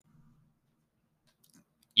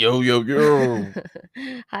Yo, yo, yo.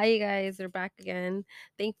 Hi, you guys. We're back again.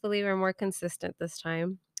 Thankfully, we're more consistent this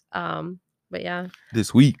time. But yeah,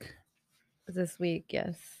 This week. this week,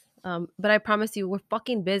 yes. But I promise you, we're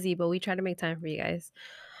fucking busy, but we try to make time for you guys.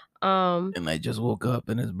 Um, And I just woke up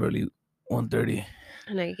and it's barely 1:30.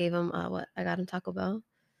 and I gave him what? I got him Taco Bell,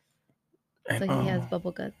 I so he has know.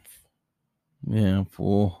 bubble guts. Yeah,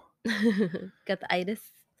 fool. Got the itis.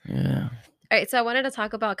 Yeah. All right, so I wanted to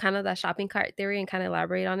talk about kind of that shopping cart theory and kind of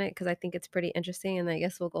elaborate on it because I think it's pretty interesting, and I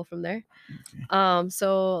guess we'll go from there. Okay.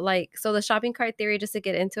 So the shopping cart theory, just to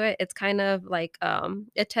get into it, it's kind of like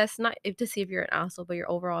it tests not if to see if you're an asshole, but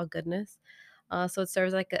your overall goodness. So it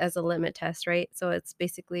serves like as a limit test, right? So it's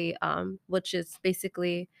basically which is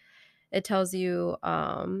basically it tells you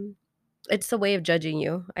it's a way of judging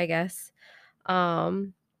you, I guess.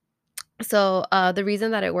 Um the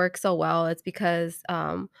reason that it works so well is because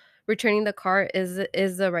returning the cart is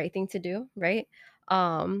the right thing to do, right?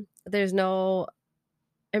 There's no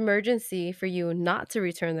emergency for you not to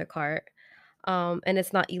return the cart. And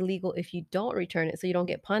it's not illegal if you don't return it, so you don't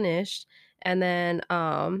get punished. And then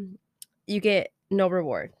you get no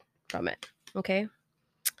reward from it. Okay.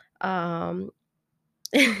 Um,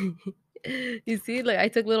 you see, like I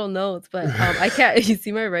took little notes, but I can't. You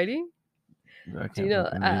see my writing? I Do you can't know?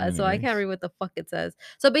 fucking read So I can't anyways. read what the fuck it says.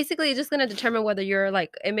 So basically, it's just gonna determine whether you're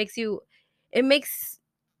like. It makes.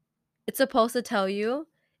 It's supposed to tell you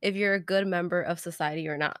if you're a good member of society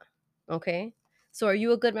or not. Okay. So are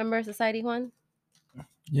you a good member of society, Juan?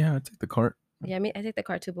 Yeah, I take the cart. Yeah, I mean, I take the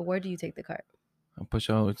cart too, but where do you take the cart? I'll push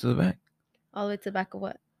all the way to the back. All the way to the back of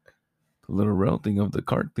what? The little rail thing of the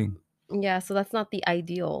cart thing. Yeah, so that's not the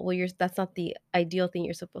ideal. That's not the ideal thing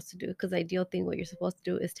you're supposed to do. Because the ideal thing, what you're supposed to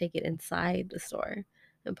do is take it inside the store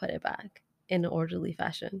and put it back in an orderly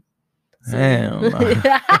fashion. So, Hell no.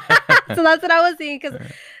 so that's what I was seeing. Because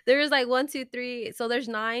there's like 1, 2, 3. So there's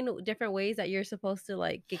 9 different ways that you're supposed to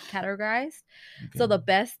like get categorized. So Okay. the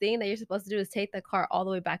best thing that you're supposed to do is take the cart all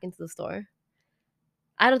the way back into the store.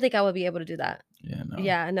 I don't think I would be able to do that. Yeah, no.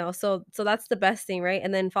 Yeah, no. So that's the best thing, right?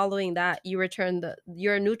 And then following that, you're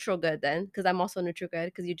a neutral good then, because I'm also a neutral good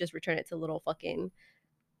because you just return it to a little fucking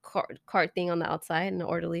cart thing on the outside in an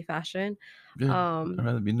orderly fashion. Good. I'd Um,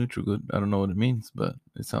 rather be neutral good. I don't know what it means, but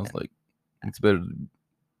it sounds like it's better to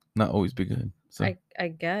not always be good. So I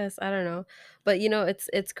guess I don't know, but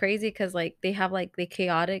it's crazy because like they have like the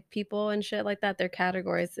chaotic people and shit like that. They're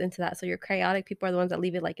categories into that. So your chaotic people are the ones that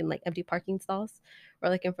leave it like in like empty parking stalls or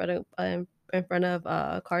like in front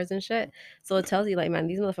of cars and shit. So it tells you like, man,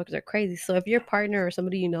 these motherfuckers are crazy. So if your partner or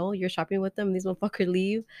somebody you're shopping with them, and these motherfuckers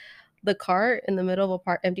leave the cart in the middle of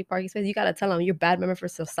a empty parking space, you gotta tell them you're a bad member for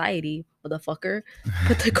society, motherfucker.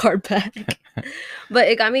 Put the cart back. But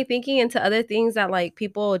it got me thinking into other things that like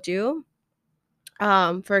people do.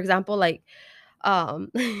 For example, like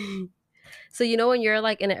um so when you're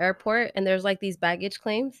like in an airport and there's like these baggage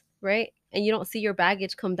claims, right? And you don't see your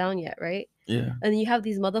baggage come down yet, right? yeah. And you have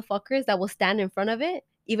these motherfuckers that will stand in front of it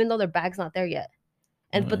even though their bag's not there yet.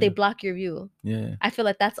 Oh, But they yeah. block your view. Yeah. I feel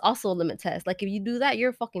like that's also a limit test. Like if you do that, you're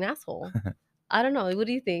a fucking asshole. I don't know. What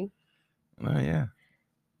do you think? Oh, yeah.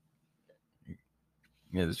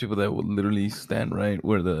 Yeah, there's people that will literally stand right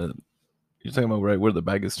where you're talking about right where the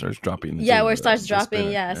baggage starts dropping into Yeah, where it starts the dropping,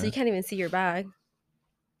 spinner. yeah, so Yeah. you can't even see your bag.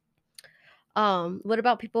 What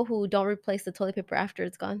about people who don't replace the toilet paper after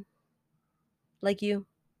it's gone? Like you.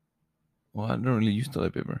 Well, I don't really use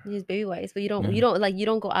toilet paper. Use baby wipes, but you don't Yeah. you don't like you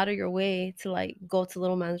don't go out of your way to like go to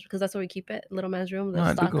little man's because that's where we keep it, little man's room, No, the I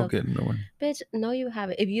do stock go of get another one. bitch. No, you have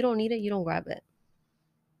it. If you don't need it, you don't grab it.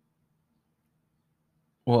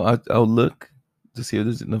 Well, I'll look to see if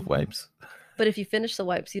there's enough wipes. But if you finish the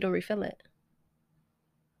wipes, you don't refill it.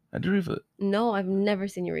 I do refill it. No, I've never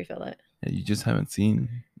seen you refill it. Yeah, you just haven't seen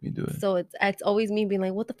me do it. So it's always me being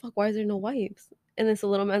like, what the fuck? Why is there no wipes? And then so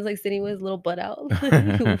little man's like sitting with his little butt out,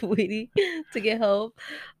 waiting to get help.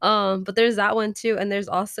 But there's that one too, and there's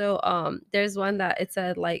also there's one that it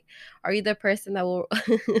said like, are you the person that will?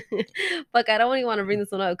 Fuck, I don't even want to bring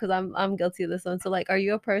this one up because I'm guilty of this one. So like, are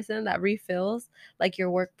you a person that refills like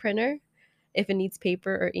your work printer if it needs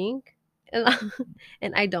paper or ink? And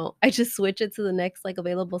and I don't. I just switch it to the next like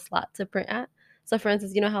available slot to print at. So for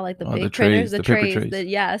instance, you know how like the Oh, the big printers, trays, the the paper trays, trays.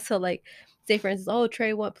 yeah. So like say for instance, oh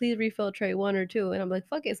tray one, please refill tray 1 or 2. And I'm like,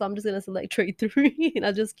 fuck it. So I'm just gonna select tray 3 and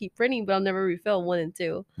I'll just keep printing, but I'll never refill 1 and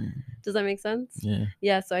 2. Mm, Does that make sense? yeah.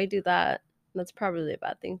 Yeah, so I do that. That's probably a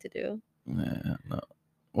bad thing to do. Yeah. No.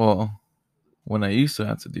 Well, when I used to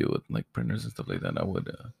have to deal with like printers and stuff like that, I would.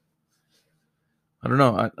 I don't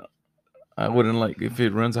know. I wouldn't like if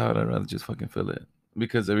it runs out. I'd rather just fucking fill it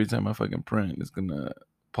because every time I fucking print, it's gonna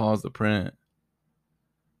pause the print.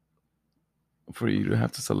 for you to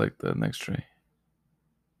have to select the next tray.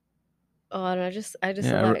 Oh, I don't know, I just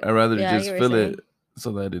Yeah, select. I rather Yeah, I get just what you're fill it saying.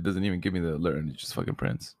 so that it doesn't even give me the alert and it just fucking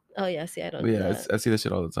prints. Oh, yeah, see, I don't But do yeah, that. I see that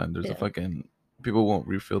shit all the time. There's a Yeah. fucking people won't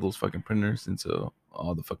refill those fucking printers until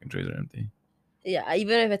all the fucking trays are empty. Yeah,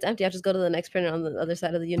 even if it's empty, I'll just go to the next printer on the other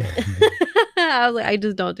side of the unit. I was like, I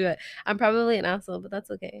just don't do it. I'm probably an asshole, but that's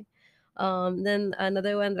okay. Then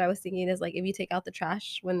another one that I was thinking is like if you take out the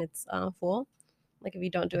trash when it's full, like if you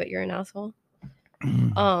don't do it, you're an asshole.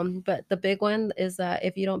 But the big one is that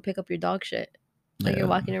if you don't pick up your dog shit, like you're Yeah,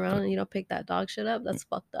 walking around fuck. and you don't pick that dog shit up, that's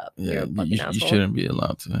fucked up. Yeah, You're a fucking you asshole. shouldn't be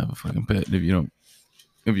allowed to have a fucking pet if you don't.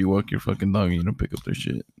 If you walk your fucking dog and you don't pick up their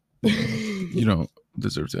shit, you don't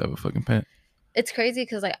deserve to have a fucking pet. It's crazy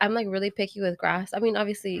because like I'm like really picky with grass. I mean,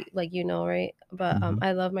 obviously, like right? But Hmm.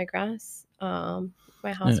 I love my grass.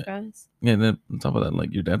 My house Yeah, grass. yeah. And then on top of that,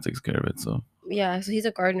 like your dad takes care of it, so. Yeah, so he's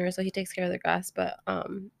a gardener, so he takes care of the grass. But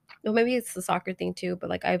well, maybe it's the soccer thing too. But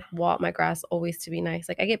like I want my grass always to be nice.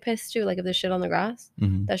 Like I get pissed too. Like if there's shit on the grass,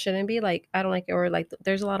 Hmm. that shouldn't be. Like I don't like it. Or like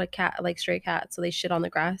there's a lot of like stray cats, so they shit on the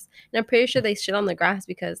grass. And I'm pretty sure they shit on the grass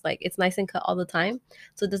because like it's nice and cut all the time,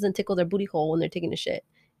 so it doesn't tickle their booty hole when they're taking a shit.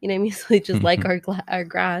 You know what I mean? So they just like our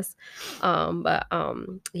grass.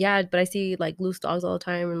 Yeah, but I see like loose dogs all the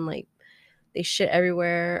time, and like they shit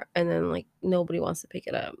everywhere, and then like nobody wants to pick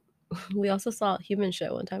it up. We also saw human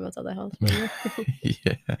shit one time outside the house. Remember?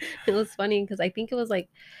 Yeah. It was funny because I think it was like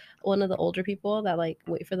one of the older people that like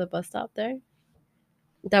wait for the bus stop there.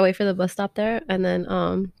 That wait for the bus stop there, and then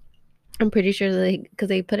I'm pretty sure they because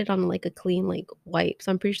they put it on like a clean like wipe,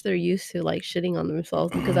 so I'm pretty sure they're used to like shitting on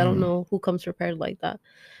themselves because I don't know who comes prepared like that.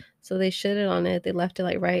 So they shitted on it. They left it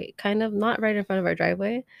like right, kind of not right in front of our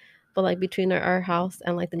driveway, but like between our house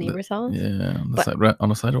and like the neighbor's house. Yeah, on the But side, right on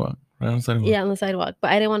the sidewalk, right on the sidewalk. yeah, on the sidewalk.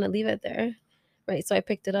 But I didn't want to leave it there. Right. So I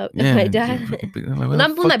picked it up. And my Yeah, just dad fucking pick. I'm like, why the not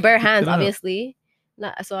with my fuck you bare picked hands, it up? obviously.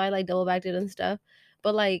 Not so I like double backed it and stuff.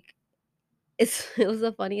 But like it was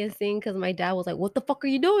the funniest thing because my dad was like, "What the fuck are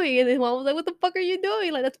you doing?" And his mom was like, "What the fuck are you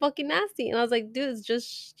doing? Like that's fucking nasty." And I was like, "Dude, it's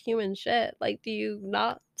just human shit. Like, do you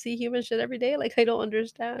not see human shit every day? Like, I don't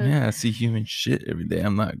understand." Yeah, I see human shit every day.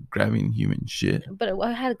 I'm not grabbing human shit. But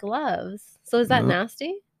I had gloves, so is that No,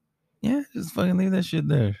 nasty? yeah, just fucking leave that shit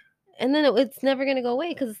there. And then it's never gonna go away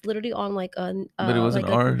because it's literally on But it wasn't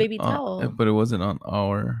like a our, baby towel. but it wasn't on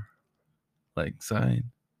our like side.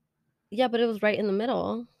 Yeah, but it was right in the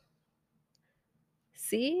middle.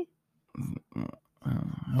 See?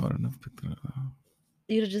 I wouldn't have picked it up.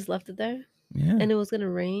 You'd have just left it there, Yeah, and it was gonna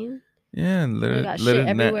rain. yeah, and You would have got let shit it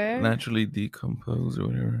everywhere. naturally decompose or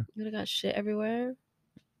whatever. You would have got shit everywhere.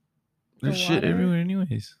 The There's shit water. everywhere,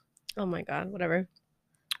 anyways. Oh my god, whatever.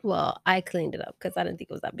 Well, I cleaned it up because I didn't think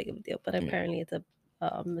it was that big of a deal, but Yeah. apparently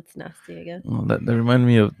it's nasty, I guess. Well, that reminded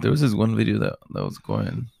me of there was this one video that was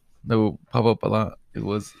going that would pop up a lot. It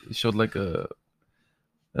showed like a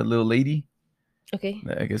little lady. Okay.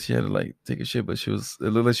 I guess she had to like take a shit, but it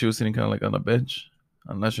looked like she was sitting kind of like on a bench.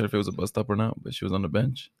 I'm not sure if it was a bus stop or not, but she was on the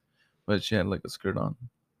bench, but she had like a skirt on,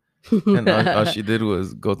 and all she did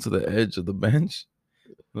was go to the edge of the bench,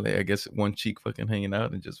 like I guess one cheek fucking hanging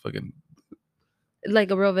out, and just fucking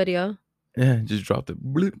Like a real video. yeah, just dropped it.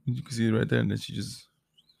 Bloop, you can see it right there, and then she just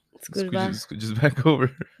Scooted by. scooches back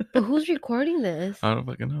over. But who's recording this? I don't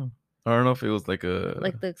fucking know. I don't know if it was like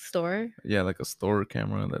Like the store? yeah, like a store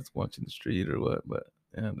camera that's watching the street or what, but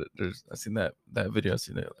yeah, there's I seen that video. I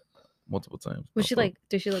seen it multiple times Was she pop up. like?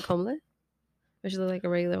 Did she look homeless? Or she look like a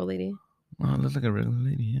regular old lady? Oh, it looks like a regular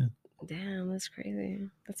lady. Yeah, Damn, that's crazy.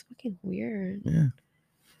 That's fucking weird. yeah.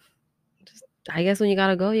 Just, I guess when you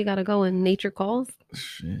gotta go, you gotta go. When nature calls.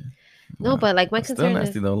 Shit. No, Wow. but like my It's still concern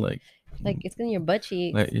nasty is though. like it's in your butt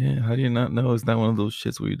cheeks Yeah. How do you not know it's not one of those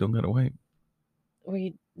shits where you don't gotta wipe? where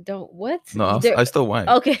you don't what? No, There, I still wipe.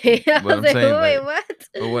 okay. I But was I'm like, saying wait, like, what?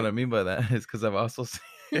 but what I mean by that is because I've also seen.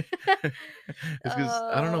 It's because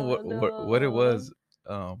I don't know Oh what it no. was.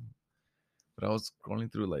 But I was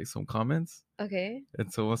scrolling through like some comments. Okay.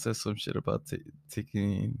 And someone says some shit about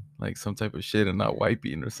taking like some type of shit and not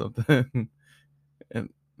wiping or something. And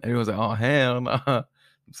everyone's like, "Oh hell no!" I'm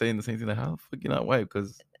saying the same thing. Like, how the fuck you not wipe?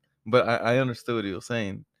 But I understood what he was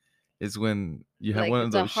saying. Is when you have Like one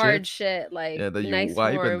of the those hard shits, shit, like yeah, that you nice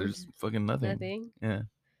wipe and formed there's fucking nothing. nothing. Yeah.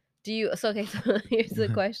 Do you so okay, so here's the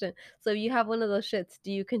question. So if you have one of those shits,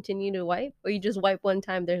 do you continue to wipe or you just wipe one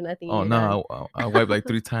time, there's nothing and Oh you're done? no, I wipe like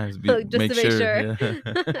 3 times. Just Make to make sure. sure.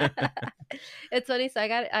 Yeah. It's funny. So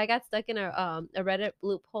I got stuck in a Reddit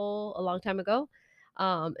loophole a long time ago.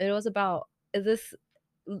 It was about this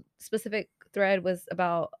specific thread was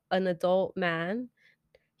about an adult man.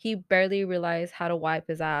 He barely realized how to wipe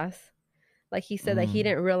his ass. Like, he said that he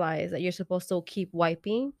didn't realize that you're supposed to keep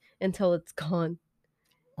wiping until it's gone.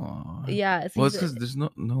 Aw. Yeah, so Well, he's it's because there's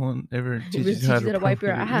no one ever it teaches just you how teaches you to how to wipe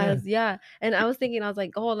your properly. Yeah. ass, yeah, and I was thinking, I was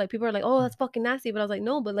like, "Oh," like, people are like, "Oh, that's fucking nasty," but I was like,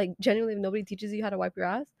 "No, but, like, genuinely, nobody teaches you how to wipe your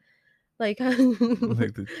ass? Like, how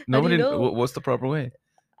Like do you nobody. know?" What's the proper way?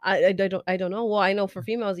 I don't know. Well, I know for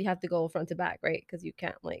females, you have to go front to back, right? Because you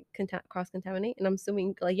can't, like, cross-contaminate, and I'm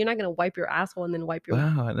assuming, like, you're not gonna wipe your asshole and then wipe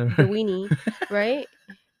Wow, I the never. weenie, right?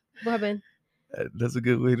 What happened? That's a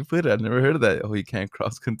good way to put it. I never heard of that. Oh, you can't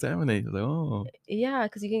cross contaminate. Like, oh. Yeah,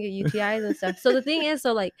 because you can get UTIs and stuff. So the thing is,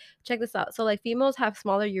 so, like, check this out. So, like, females have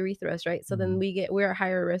smaller urethras, right? So then Mhm. we're at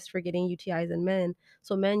higher risk for getting UTIs than men.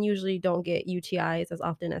 So men usually don't get UTIs as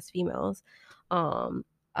often as females. Um,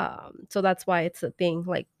 so that's why it's a thing.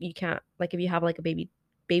 Like, you can't, like, if you have, like, a baby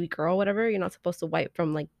girl, whatever, you're not supposed to wipe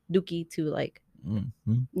from, like, dookie to, like,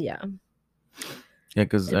 Mhm. yeah, Yeah,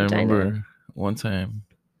 because the I vagina. remember one time.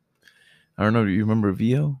 I don't know. Do you remember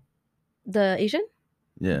Vio? The Asian?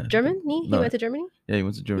 Yeah. He No. went to Germany? Yeah, he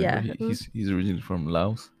went to Germany, but Yeah. he's originally from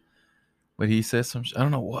Laos. But he says I don't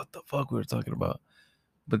know what the fuck we were talking about.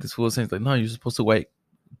 But this fool was saying like, no, you're supposed to wipe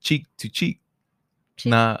cheek to cheek, Cheek.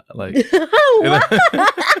 not like. And What?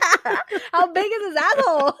 I, How big is his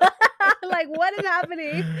asshole? Like, what is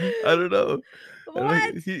happening? I don't know. I don't know.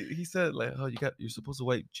 What? He said like, oh, you're supposed to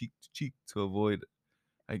wipe cheek to cheek to avoid,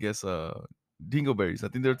 I guess, dingleberries. I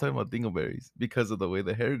think they were talking about dingleberries because of the way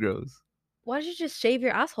the hair grows. Why don't you just shave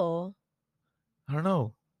your asshole? I don't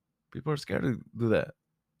know. People are scared to do that.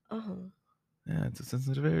 Oh. Yeah, it's a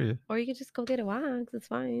sensitive area. Or you could just go get a wax. It's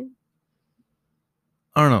fine.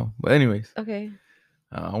 I don't know. But anyways, Okay.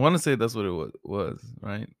 I want to say that's what it was,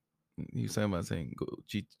 right? He was talking about saying go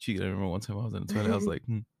cheek to cheek. I remember one time I was in the toilet. I was like,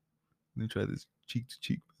 let me try this cheek to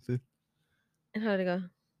cheek method. And how did it go?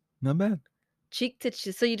 Not bad. Cheek to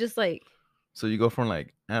cheek. So you just, like, So you go from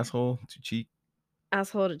like asshole to cheek.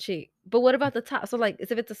 asshole to cheek. But what about the top? So, like,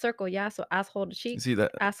 if it's a circle, yeah. So asshole to You cheek, see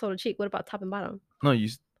that? asshole to cheek. What about top and bottom? No,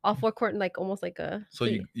 All four corner, like, almost like a. so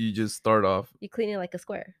So you just start off. you clean it like a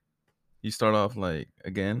square. You start off like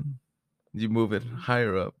again. You move it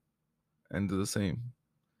higher up and do the same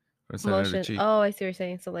from center to Motion. cheek, Oh, I see what you're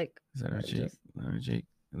saying. So, like, cheek, just. center cheek,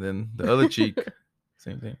 and then the other cheek,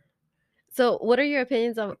 same thing. So, what are your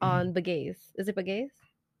opinions on bagays? Is it bagays?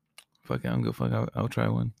 Fuck it, I don't give a fuck. I'll try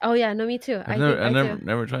one. Oh yeah, no, me too. I've I never, think I I never, too.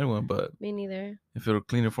 never tried one, but Me neither. if it'll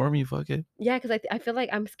clean it for me, fuck it. Yeah, because I feel like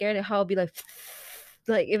I'm scared of how it'll be like,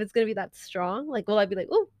 like if it's gonna be that strong. Like, will I be like,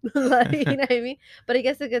 ooh, like, you know what I mean? But I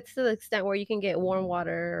guess it gets to the extent where you can get warm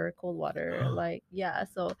water or cold water. Like, yeah.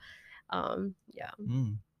 So, yeah.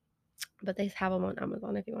 Mm, But they have them on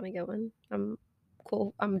Amazon if you want to get one. I'm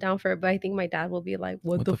cool. I'm down for it. But I think my dad will be like,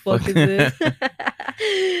 "What what the the fuck? fuck is this?"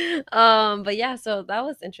 But yeah, so that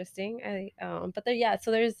was interesting. But there, yeah. So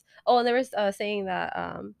there's, oh, and there was saying that,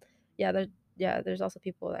 yeah, there's also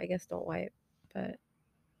people that I guess don't wipe, but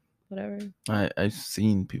whatever, I've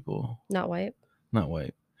seen people not wipe. not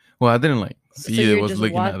white. Well, I didn't like So see it. you're Was just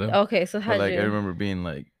looking watch. at them, Okay, so but how'd like I you remember being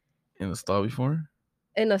like in the stall before,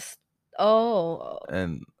 in a oh,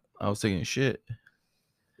 and I was taking shit,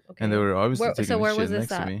 and they okay. were obviously Where taking so the where shit was this next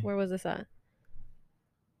to at? me. Where was this at?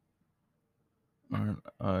 Or,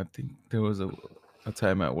 I think there was a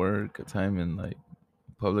time at work, a time in like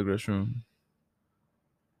public restroom.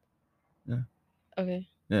 Yeah, Okay.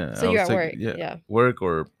 yeah. So I you're was at taking work. yeah Yeah. work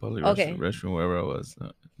or public Okay. restroom, wherever I was.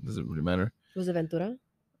 Doesn't really matter. Was it Ventura?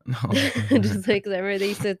 No. Just like, 'cause I remember they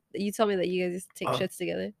used to you told me that you guys used to take Oh, shits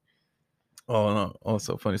together. oh no!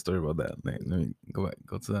 Also, funny story about that. Let me go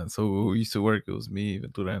to that. So we used to work. It was me,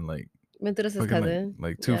 Ventura, and like Ventura's his fucking cousin.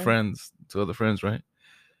 like Yeah. two other friends, right?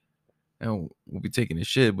 And we'll be taking a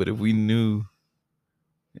shit. But if we knew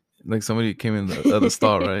like somebody came in the other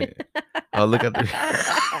stall, right? I'll look at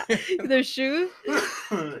the Their shoes?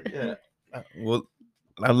 yeah. Well,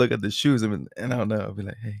 I look at the shoes. I mean, and I'll know. I'll be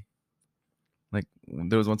like, hey, like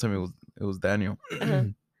there was one time it was Daniel. Uh-huh.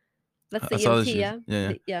 That's I the saw the EMT, shoes. yeah? Yeah,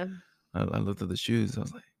 yeah. Yeah. I looked at the shoes. I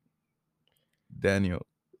was like, Daniel.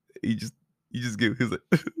 He just gave his like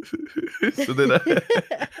so then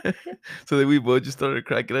so then we both just started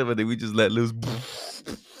cracking up and then we just let loose.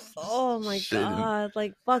 Oh my Shit. god.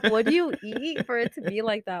 Like, fuck, what do you eat for it to be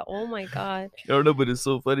like that? Oh my god. I don't know, but it's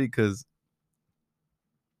so funny because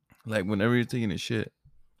like whenever you're taking a shit,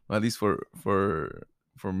 or at least for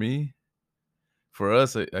me, for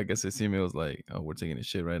us, I guess it seemed it was like, oh, we're taking a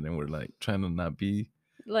shit, right? And we're like trying to not be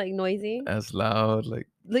Like, noisy? as loud, like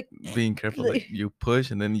Like, being careful, like you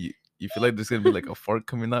push and then you feel like there's gonna be like a fart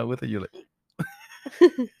coming out with it. You're like,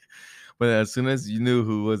 but as soon as you knew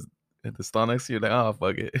who was at the stall next to you, you're like, oh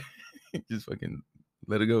fuck it, just fucking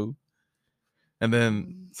let it go. And then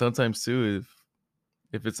Mm. sometimes too,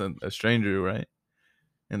 if it's a stranger, right?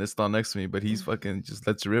 And it's not next to me, but he's Mm. fucking just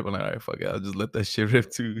lets it rip. I'm like, all right, fuck it, I'll just let that shit rip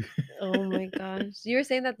too. Oh my gosh. You were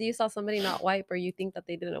saying that you saw somebody not wipe or you think that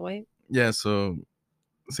they didn't wipe? Yeah, so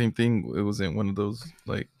same thing. It was in one of those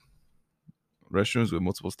like restrooms with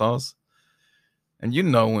multiple stalls, and you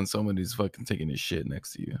know when somebody's fucking taking his shit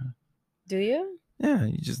next to you. Do you? Yeah,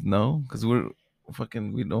 you just know because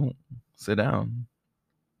we don't sit down.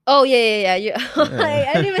 Oh, yeah, yeah, yeah. You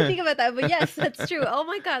I didn't even Yeah, think about that, but yes, that's true. Oh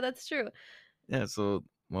my god, that's true. yeah. So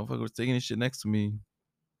motherfucker was taking his shit next to me,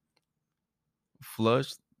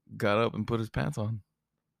 flushed, got up and put his pants on.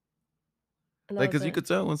 And that Like, was cause you it. could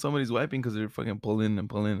tell when somebody's wiping because they're fucking pulling and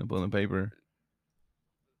pulling and pulling paper.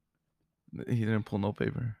 He didn't pull no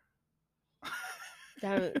paper.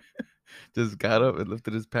 Damn, Just got up and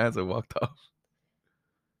lifted his pants and walked off.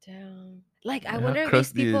 damn. Like, Like, how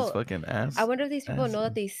crusty his fucking I ass wonder if these people ass know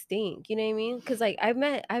that is. they stink, you know what I mean? Because like I've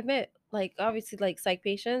met like obviously like psych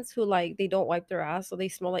patients who like they don't wipe their ass, so they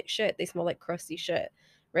smell like shit. They smell like crusty shit,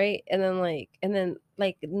 right? And then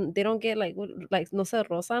they don't get like like no se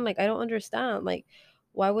rosan. Like I don't understand. Like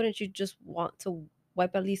why wouldn't you just want to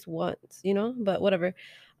wipe at least once, you know? But whatever.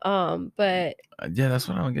 But Yeah, that's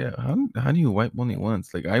what I don't get. How do you wipe only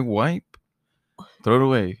once? Like I wipe, throw it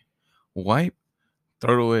away, wipe,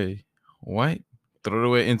 throw it away, wipe, throw it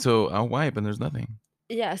away until I wipe and there's nothing.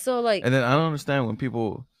 yeah, so like And then I don't understand when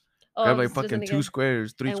people oh, grab I'm like just fucking gonna two get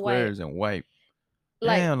squares, three and wipe squares, and wipe.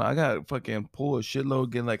 like Damn, I got fucking pull a shitload,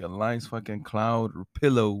 get like a nice fucking cloud or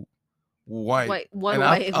pillow, wipe, wipe one and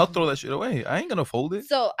I'll wipe. I'll throw that shit away. I ain't gonna fold it.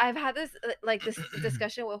 So I've had this like this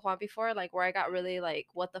discussion with Juan before, like where I got really like,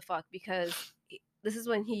 what the fuck? Because this is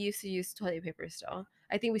when he used to use toilet paper still.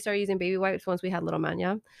 I think we started using baby wipes once we had little man,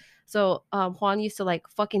 yeah. So Juan used to like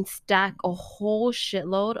fucking stack a whole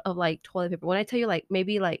shitload of like toilet paper. When I tell you like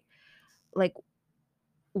maybe like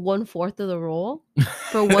 1/4 of the roll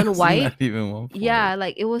for one It's not wipe. even 1/4. Yeah,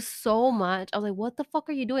 like it was so much. I was like, "What the fuck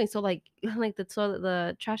are you doing?" So like, like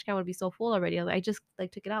the trash can would be so full already. I just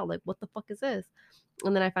like took it out. Like, what the fuck is this?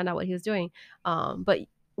 And then I found out what he was doing. But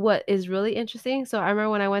what is really interesting? So I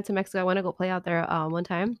remember when I went to Mexico, I went to go play out there one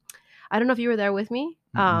time. I don't know if you were there with me.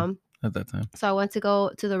 Mm-mm, at that time. So I went to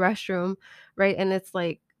go to the restroom, right? And it's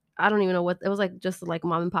like, I don't even know what it was like, just like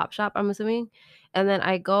mom and pop shop, I'm assuming. And then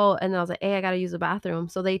I go and I was like, hey, I gotta use the bathroom.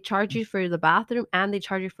 So they charge you for the bathroom and they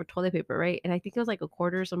charge you for toilet paper, right? And I think it was like a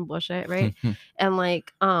quarter or some bullshit, right? And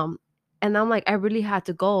and I'm like, I really had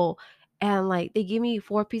to go. And like they gave me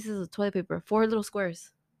 4 pieces of toilet paper, 4 little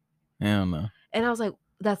squares. Hell no. And I was like,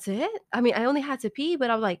 "That's it?" I mean, I only had to pee, but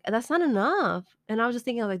I was like, "That's not enough." And I was just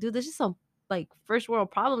thinking, like, "Dude, there's just some like first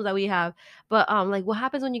world problems that we have." But like, what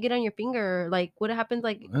happens when you get on your finger? Like, what happens See,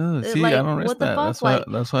 I like don't risk what the that. fuck? Like,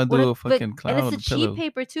 That's why I what do if? a But fucking and it's a cloud cheap pillow.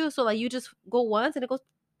 paper too, so like you just go once and it goes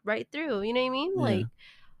right through. You know what I mean? Yeah. Like,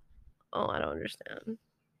 oh, I don't understand. Yeah,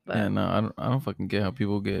 But no, I don't fucking get how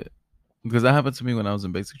people get because that happened to me when I was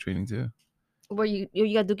in basic training too. where you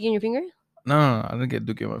got dookie in your finger? No, I didn't get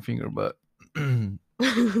dookie on my finger, but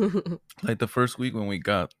like the first week when we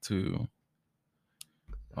got to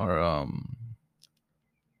our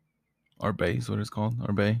our base, what it's called,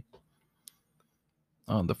 our bay.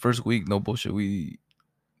 The first week, no bullshit, we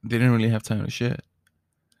didn't really have time to shit.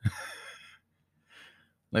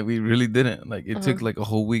 Like we really didn't. Like it Uh-huh. took like a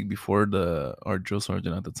whole week before the our drill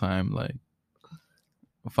sergeant at the time, like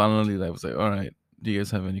finally, like was like, all right, do you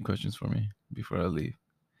guys have any questions for me before I leave?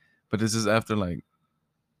 But this is after like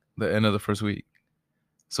the end of the first week.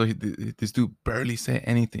 So this dude barely said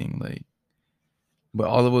anything, like, but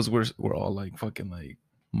all of us were all like fucking like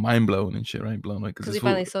mind blown and shit, right? Blown, like, cause Because this he fool.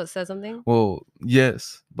 finally said something. Well,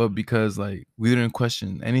 yes, but because like we didn't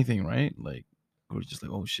question anything, right? Like we were just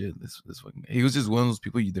like, oh shit, this fucking. He was just one of those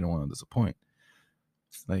people you didn't want to disappoint.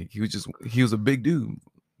 Like he was a big dude,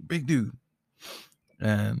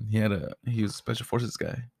 and he was a special forces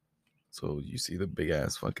guy. So you see the big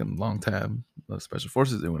ass fucking long tab of special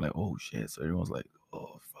forces, and we're like, oh shit. So everyone's like,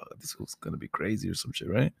 oh fuck, this was gonna be crazy or some shit,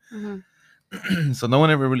 right? Hmm. So no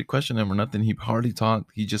one ever really questioned him or nothing. He hardly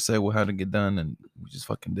talked. He just said what had to get done, and we just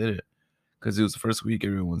fucking did it. Because it was the first week,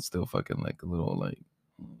 everyone's still fucking like a little like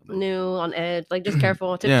New on edge, like just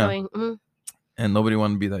careful, yeah. tiptoeing. Hmm. And nobody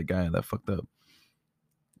wanted to be that guy that fucked up,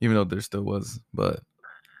 even though there still was. But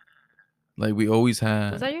like we always Was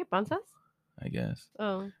had, that your panzas? I guess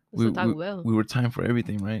Oh, it's we a we Taco Bell. we were time for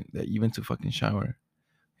everything, right? That even to fucking shower.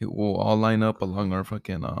 We'll all line up along our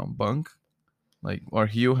fucking bunk. Like our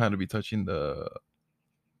heel had to be touching the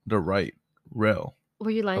right rail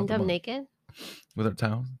Were you of lined the up bunk naked? with our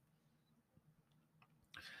towels.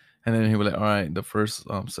 And then he was like, all right, the first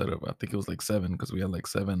setup, I think it was like 7 because we had like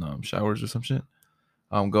 7 showers or some shit.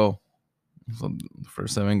 Go. So the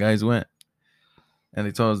first 7 guys went, and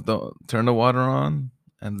they told us don't turn the water on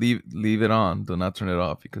and leave it on. Do not turn it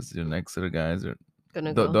off because your next set of guys are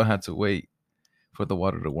Gonna don't go. have to wait for the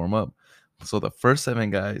water to warm up. So the first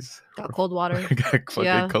 7 guys Got cold water. got fucking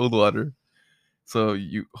Yeah. cold water. So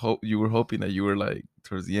you were hoping that you were like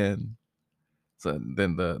towards the end. So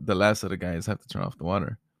then the last set of guys have to turn off the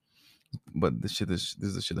water. But this is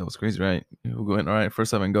the shit that was crazy, right? You go in, all right,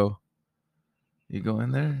 first 7 go. You go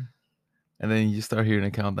in there, and then you start hearing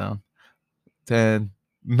a countdown. 10,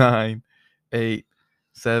 9, 8,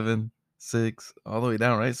 7, 6, all the way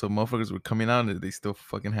down, right? So motherfuckers were coming out and they still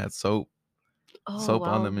fucking had Oh soap on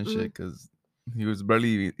wow. them and Mm-hmm. shit because he was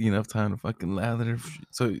barely enough time to fucking lather.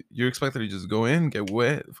 So you're expected to just go in, get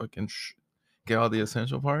wet, fucking get all the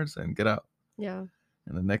essential parts, and get out. Yeah.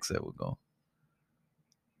 And the next set would go.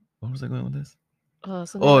 What was I going with this?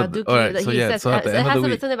 Something Oh, about all Dookie right. that So he yeah, says so at the it end of has the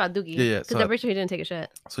something week, something about yeah, Dookie yeah. because I'm pretty sure he didn't take a shit.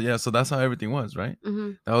 So yeah, so that's how everything was, right?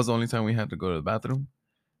 Mm-hmm. That was the only time we had to go to the bathroom,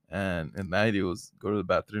 and at night it was go to the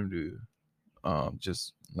bathroom to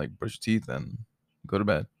just like brush your teeth and go to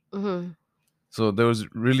bed. Mm-hmm. So there was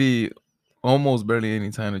really almost barely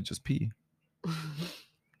any time to just pee.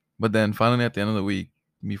 But then finally at the end of the week,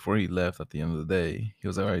 before he left at the end of the day, he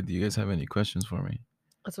was like, all right, do you guys have any questions for me?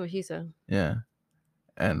 That's what he said. Yeah.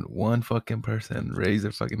 And one fucking person raised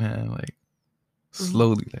their fucking hand, like Mm-hmm.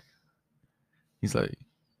 slowly, like he's like,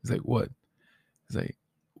 what? He's like,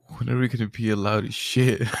 when are we gonna be allowed to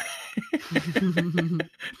shit?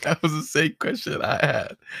 That was the same question I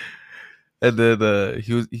had. And then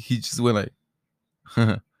he just went like,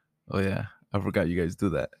 oh yeah, I forgot you guys do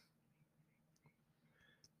that.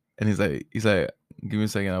 And he's like, give me a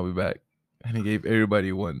second, I'll be back. And he gave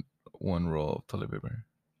everybody one roll of toilet paper,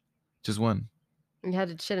 just one. You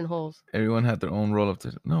had to shit in holes. Everyone had their own roll of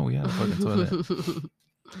no, we had a fucking toilet.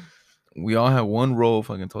 We all had one roll of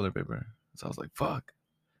fucking toilet paper. So I was like, fuck.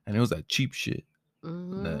 And it was that cheap shit, that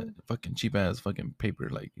Mm-hmm. fucking cheap ass fucking paper.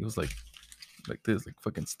 Like it was like this, like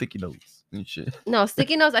fucking sticky notes and shit. No,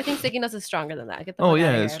 sticky notes. I think sticky notes is stronger than that. Get the Oh fuck out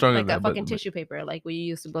yeah, of it's here. stronger Like than a that, fucking but tissue paper, like what you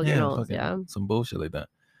used to blow your yeah, nose. Yeah. fucking some bullshit like that.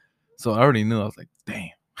 So I already knew. I was like,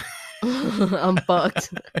 damn. I'm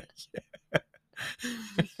fucked.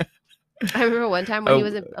 I remember one time when he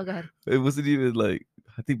was in. Oh, go ahead. It wasn't even like,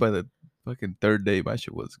 I think by the fucking 3rd day, my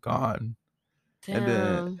shit was gone. And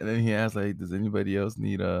then Damn. he asked like, does anybody else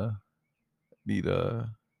need anything? Do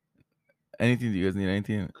you guys need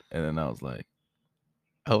anything? And then I was like,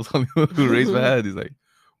 I was the only one who raised my hand. He's like,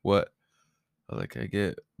 what? I was like, can I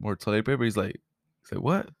get more toilet paper? He's like,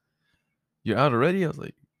 what? You're out already? I was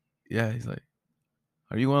like, yeah. He's like,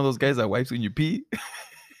 are you one of those guys that wipes when you pee?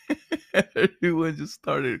 Everyone just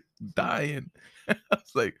started dying. I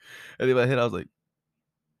was like, and in my head, I was like,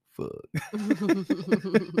 fuck.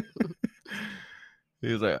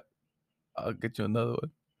 He was like, I'll get you another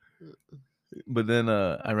one. But then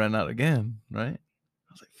I ran out again, right?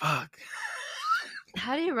 I was like, fuck.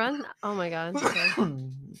 How do you run? Oh my god. Okay.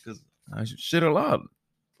 Because I shit a lot.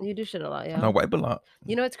 You do shit a lot, And I yeah. wipe a lot.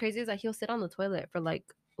 You know what's crazy is that he'll sit on the toilet for like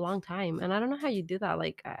a long time, and I don't know how you do that.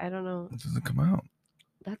 Like I don't know. It doesn't come out.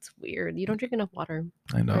 That's weird. You don't drink enough water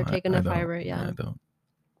I know. or take I enough don't. fiber. Yeah, I don't.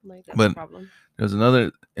 like that's a But problem. there's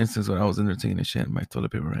another instance when I was in there taking a shit in my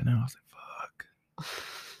toilet paper right now. I was like, fuck.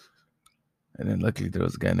 And then luckily there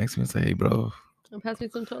was a guy next to me and said, hey, bro, Pass me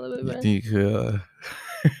some toilet you paper. think you could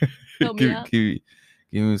Help me out. give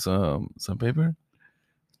me some paper?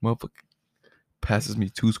 Motherfucker passes me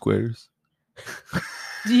 2 squares.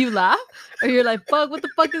 Do you laugh or you're like, fuck? What the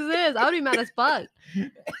fuck is this? I would be mad as fuck.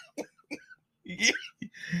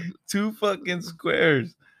 2 fucking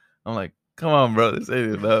squares. I'm like, come on, bro, this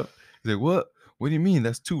ain't enough. He's like, what? What do you mean?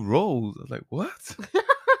 That's 2 rolls. I was like, what?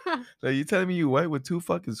 Like, you telling me you wipe with 2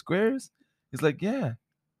 fucking squares? He's like, yeah.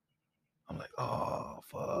 I'm like, oh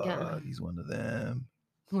fuck, Yeah. he's one of them.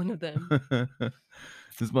 One of them.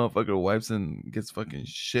 This motherfucker wipes and gets fucking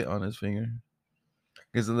shit on his finger.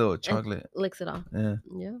 Gets a little chocolate. And licks it off. Yeah.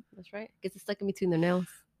 Yeah, that's right. Gets it stuck in between their nails.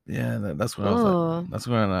 Yeah, that's when I was Oh. like, that's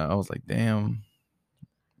when I was like, damn,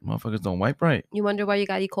 motherfuckers don't wipe right. You wonder why you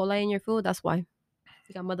got E. coli in your food? That's why.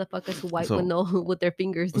 You got motherfuckers who wipe So- with their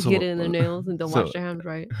fingers to so- get it in their nails and don't so- wash their hands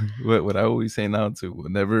right. What I always say now to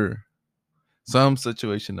whenever some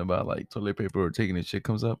situation about like toilet paper or taking a shit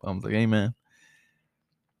comes up, I'm like, hey man,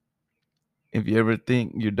 if you ever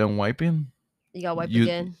think you're done wiping, You gotta wipe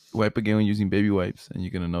again. wipe again using baby wipes, and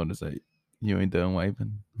you're gonna notice that you ain't done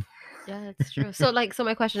wiping. Yeah, that's true. So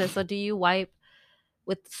my question is, so do you wipe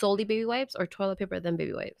with solely baby wipes or toilet paper then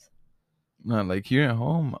baby wipes? Not like here at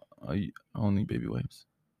home, I only baby wipes.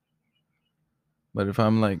 But if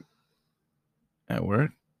I'm like at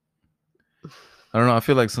work, I don't know. I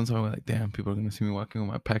feel like sometimes I'm like, damn, people are gonna see me walking with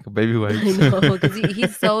my pack of baby I wipes. know, because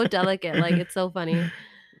he's so delicate. Like, it's so funny.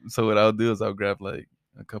 So what I'll do is I'll grab like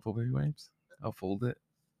a couple baby wipes. I'll fold it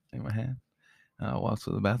in my hand. And I'll walk to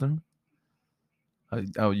the bathroom.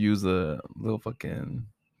 I'll use a little fucking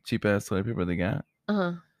cheap ass toilet paper they got,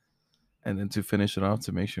 Uh-huh. and then to finish it off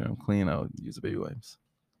to make sure I'm clean, I'll use the baby wipes.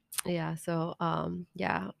 Yeah, so,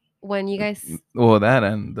 yeah. When you guys Well, that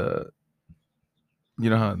and you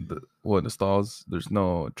know how the stalls there's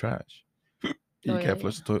no trash. Oh, You yeah, can't yeah.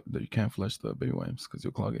 flush you can't flush the baby wipes because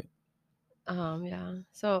you'll clog it. Yeah.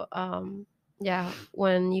 So, yeah,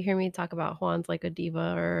 when you hear me talk about Juan's like a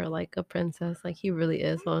diva or like a princess, like he really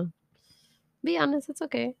is, huh? Be honest, it's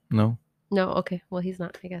okay. No. No, okay. Well, he's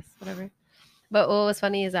not, I guess. Whatever. But what was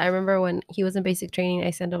funny is I remember when he was in basic training,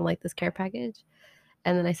 I sent him like this care package,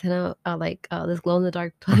 and then I sent him like this glow in the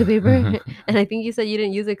dark toilet paper, and I think you said you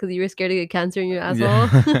didn't use it because you were scared to get cancer in your asshole.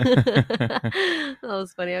 Yeah. That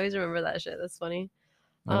was funny. I always remember that shit. That's funny.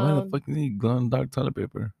 Like, why the Um, fuck do you need glow in the dark toilet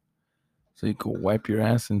paper? So you could wipe your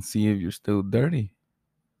ass and see if you're still dirty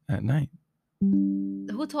at night.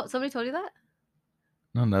 who told somebody told you that?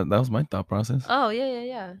 No, that was my thought process. Oh, yeah, yeah,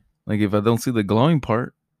 yeah. Like if I don't see the glowing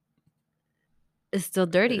part, It's still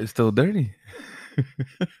dirty. it's still dirty.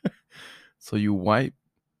 So you wipe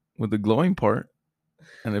with the glowing part,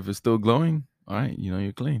 and if it's still glowing, all right, you know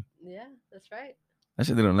you're clean. Yeah, that's right. That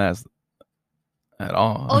shit didn't last at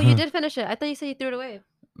all. Oh, you did finish it. I thought you said you threw it away.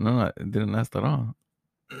 No, it didn't last at all.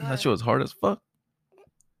 Why? That shit was hard as fuck.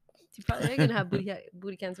 You probably are gonna have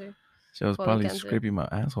booty cancer, Shit was colon probably cancer, scraping my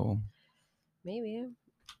asshole. maybe.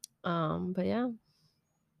 But yeah,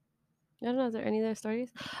 I don't know. Is there any other stories?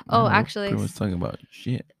 Oh, No, we're actually, pretty much talking about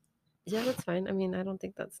shit. yeah, that's fine. I mean, I don't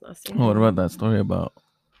think that's nasty. Oh, what about that story about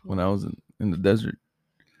when I What? was in the desert?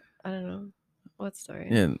 I don't know. What story?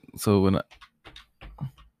 Yeah, so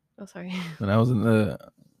Oh, sorry. when I was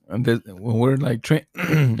when we're like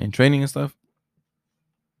in training and stuff,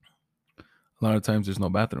 a lot of times there's no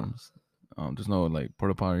bathrooms. There's no like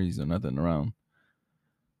porta potties or nothing around.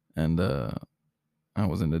 And I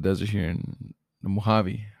was in the desert here in the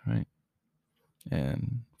Mojave, right?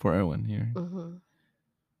 And Fort Irwin here. Mm-hmm.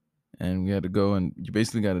 And we had to go and you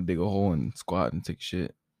basically got to dig a hole and squat and take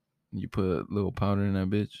shit. You put a little powder in that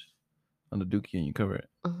bitch on the dookie and you cover it.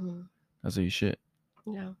 Mm-hmm. That's how you shit.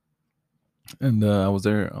 Yeah. And I was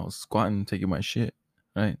there, I was squatting, taking my shit,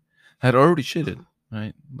 right? I had already shitted,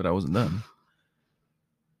 right? But I wasn't done.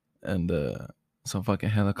 And some fucking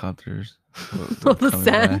helicopters All were the coming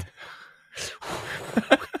sand.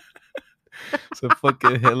 by. Some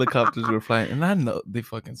fucking helicopters were flying. And I know they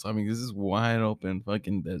fucking saw me. This is wide open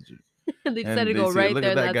fucking desert. They decided to And they go say, right look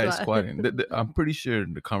there at in that that guy spot. squatting. I'm pretty sure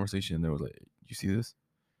the conversation there was like, you see this?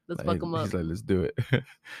 Let's Like, fuck them up. he's like, let's do it.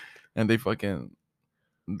 And they fucking,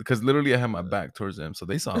 because literally I had my back towards them. So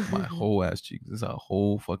they saw my whole ass cheeks. They saw a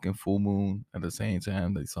whole fucking full moon at the same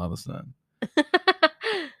time they saw the sun.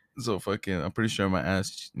 So fucking, I'm pretty sure my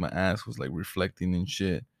ass was like reflecting and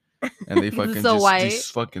shit. And they 'Cause it's fucking so white,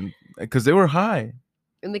 just fucking, because they were high.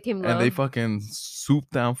 and they came And low. they fucking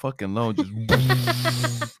swooped down fucking low, just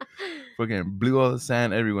fucking blew all the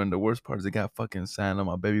sand everywhere. And the worst part is they got fucking sand on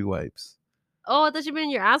my baby wipes. Oh, I thought you meant in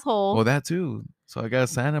your asshole. Well, that too. So I got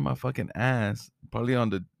sand on my fucking ass, probably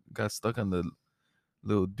got stuck on the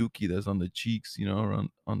little dookie that's on the cheeks, you know, around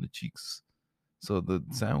on the cheeks. So the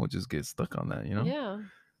sand would just get stuck on that, you know? Yeah.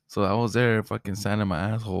 So I was there fucking sand on my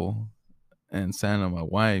asshole and sand on my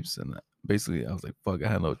wipes. And basically I was like, fuck, I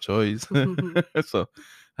had no choice. So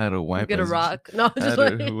I had to wipe Get a as rock. No, I just had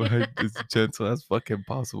like to wipe as gentle as fucking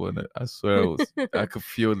possible. And I swear I could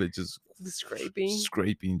feel it just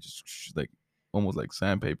scraping. just like almost like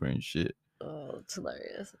sandpaper and shit. Oh, it's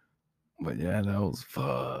hilarious. But yeah, that was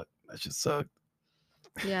fuck. That shit sucked.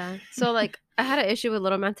 Yeah. So like I had an issue with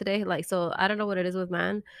little man today. Like, so I don't know what it is with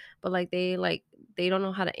man, but like they don't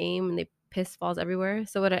know how to aim and they piss falls everywhere.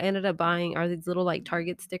 So what I ended up buying are these little like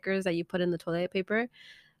Target stickers that you put in the toilet paper,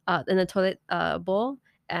 in the toilet bowl.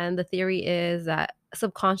 And the theory is that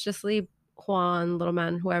subconsciously Juan, little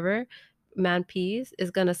man, whoever man pees is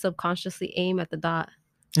gonna subconsciously aim at the dot.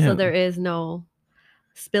 So Yeah. there is no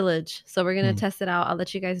spillage. So we're gonna Hmm. test it out. I'll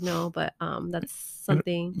let you guys know, but that's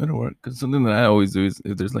something. It'll work. Because something that I always do is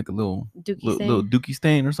if there's like a Dookie little stain. dookie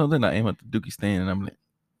stain or something, I aim at the dookie stain and I'm like,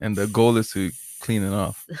 and the goal is to clean it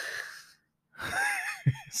off.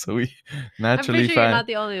 So we I'm naturally pretty sure you're find, not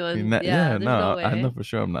the only one. yeah, Yeah, there's no I know way. for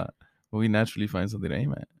sure I'm not. But we naturally find something to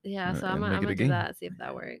aim at. Yeah, so I'm And gonna, make I'm it gonna a do game. that, see if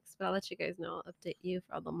that works. But I'll let you guys know, update you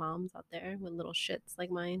for all the moms out there with little shits like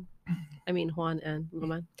mine. I mean Juan and little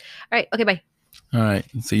man. All right, okay, bye. All right.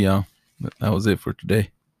 See y'all. But that was it for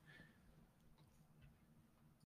today.